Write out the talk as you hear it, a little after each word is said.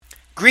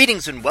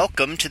Greetings and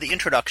welcome to the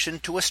introduction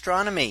to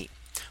astronomy.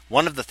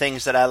 One of the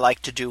things that I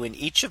like to do in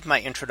each of my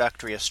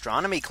introductory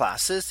astronomy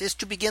classes is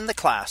to begin the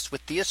class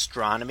with the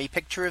astronomy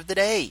picture of the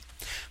day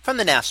from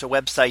the NASA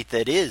website,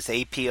 that is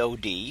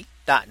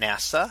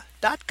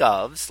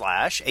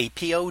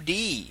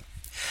apod.nasa.gov/apod.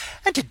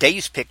 And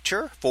today's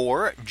picture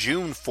for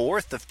June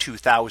 4th of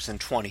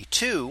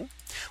 2022.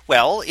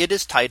 Well, it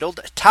is titled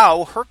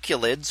Tau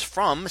Herculids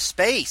from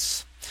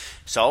Space.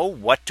 So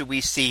what do we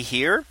see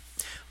here?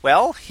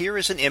 Well, here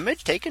is an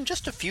image taken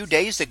just a few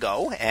days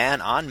ago,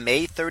 and on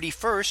May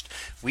 31st,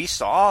 we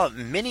saw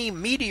many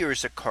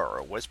meteors occur.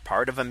 It was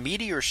part of a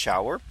meteor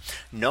shower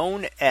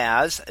known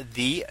as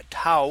the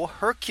Tau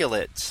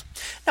Herculids.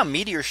 Now,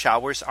 meteor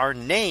showers are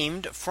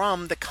named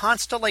from the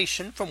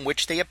constellation from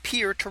which they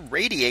appear to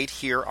radiate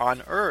here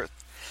on Earth.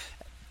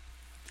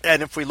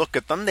 And if we look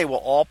at them, they will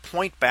all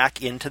point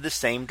back into the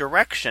same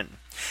direction.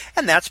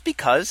 And that's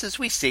because, as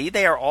we see,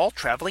 they are all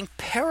traveling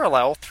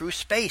parallel through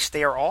space.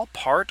 They are all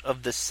part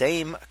of the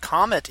same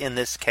comet in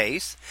this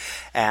case.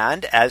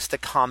 And as the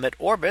comet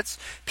orbits,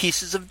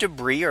 pieces of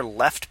debris are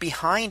left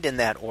behind in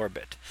that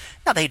orbit.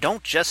 Now, they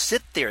don't just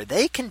sit there.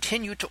 They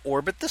continue to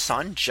orbit the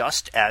sun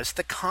just as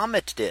the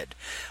comet did.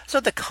 So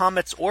the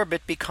comet's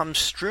orbit becomes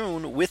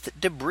strewn with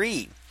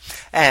debris.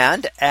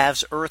 And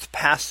as Earth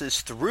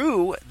passes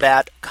through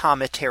that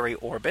cometary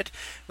orbit,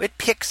 it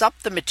picks up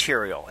the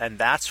material. And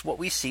that's what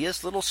we see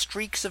as little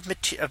streaks of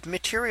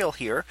material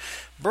here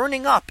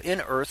burning up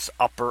in Earth's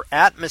upper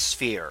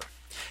atmosphere.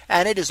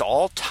 And it is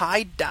all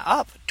tied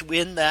up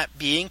in that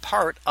being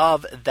part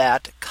of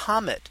that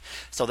comet.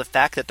 So the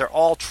fact that they're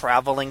all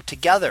traveling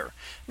together.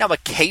 Now,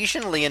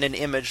 occasionally in an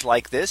image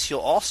like this,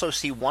 you'll also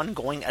see one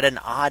going at an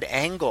odd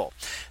angle.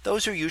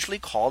 Those are usually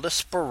called a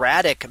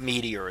sporadic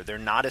meteor. They're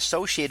not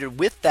associated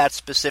with that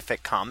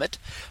specific comet,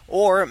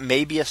 or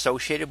maybe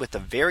associated with the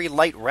very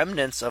light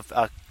remnants of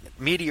a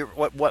meteor,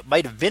 what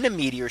might have been a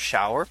meteor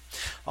shower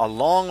a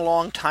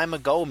long time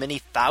ago, many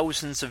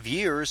thousands of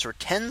years or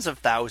tens of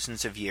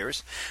thousands of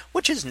years,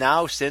 which is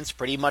now since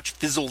pretty much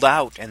fizzled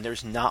out and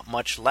there's not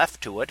much left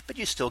to it, but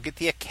you still get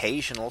the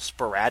occasional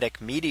sporadic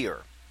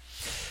meteor.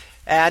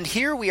 And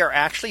here we are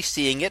actually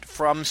seeing it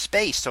from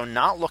space, so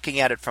not looking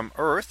at it from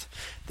Earth.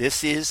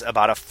 This is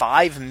about a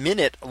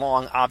 5-minute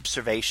long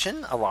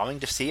observation, allowing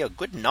to see a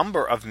good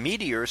number of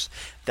meteors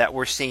that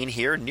were seen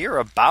here near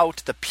about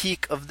the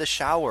peak of the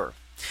shower.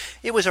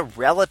 It was a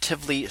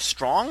relatively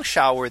strong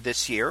shower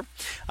this year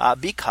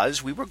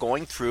because we were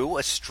going through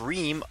a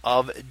stream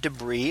of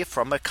debris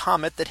from a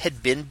comet that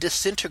had been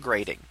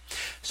disintegrating.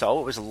 So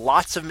it was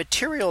lots of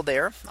material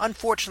there.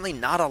 Unfortunately,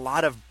 not a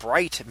lot of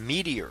bright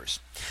meteors.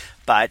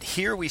 But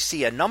here we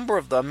see a number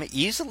of them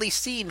easily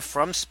seen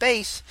from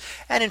space,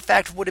 and in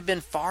fact would have been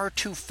far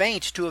too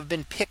faint to have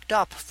been picked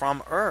up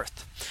from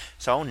Earth.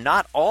 So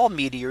not all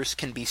meteors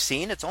can be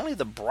seen. It's only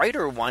the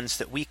brighter ones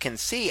that we can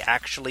see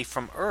actually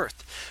from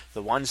Earth,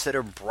 the ones that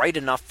are bright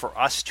enough for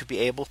us to be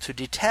able to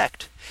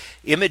detect.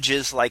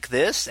 Images like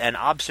this and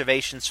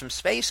observations from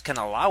space can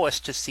allow us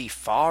to see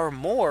far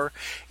more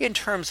in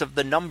terms of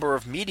the number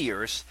of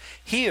meteors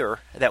here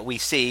that we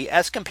see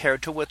as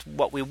compared to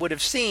what we would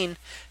have seen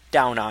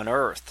down on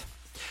Earth.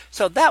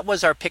 So that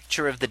was our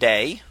picture of the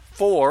day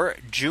for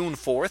June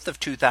 4th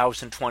of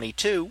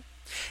 2022.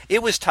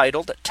 It was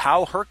titled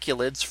Tau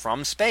Herculids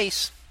from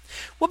Space.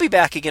 We'll be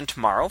back again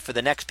tomorrow for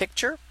the next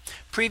picture,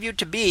 previewed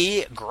to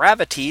be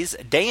Gravity's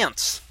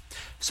Dance.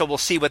 So we'll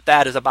see what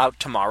that is about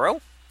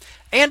tomorrow.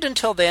 And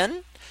until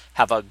then,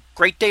 have a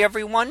great day,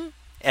 everyone,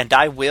 and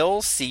I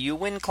will see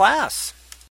you in class.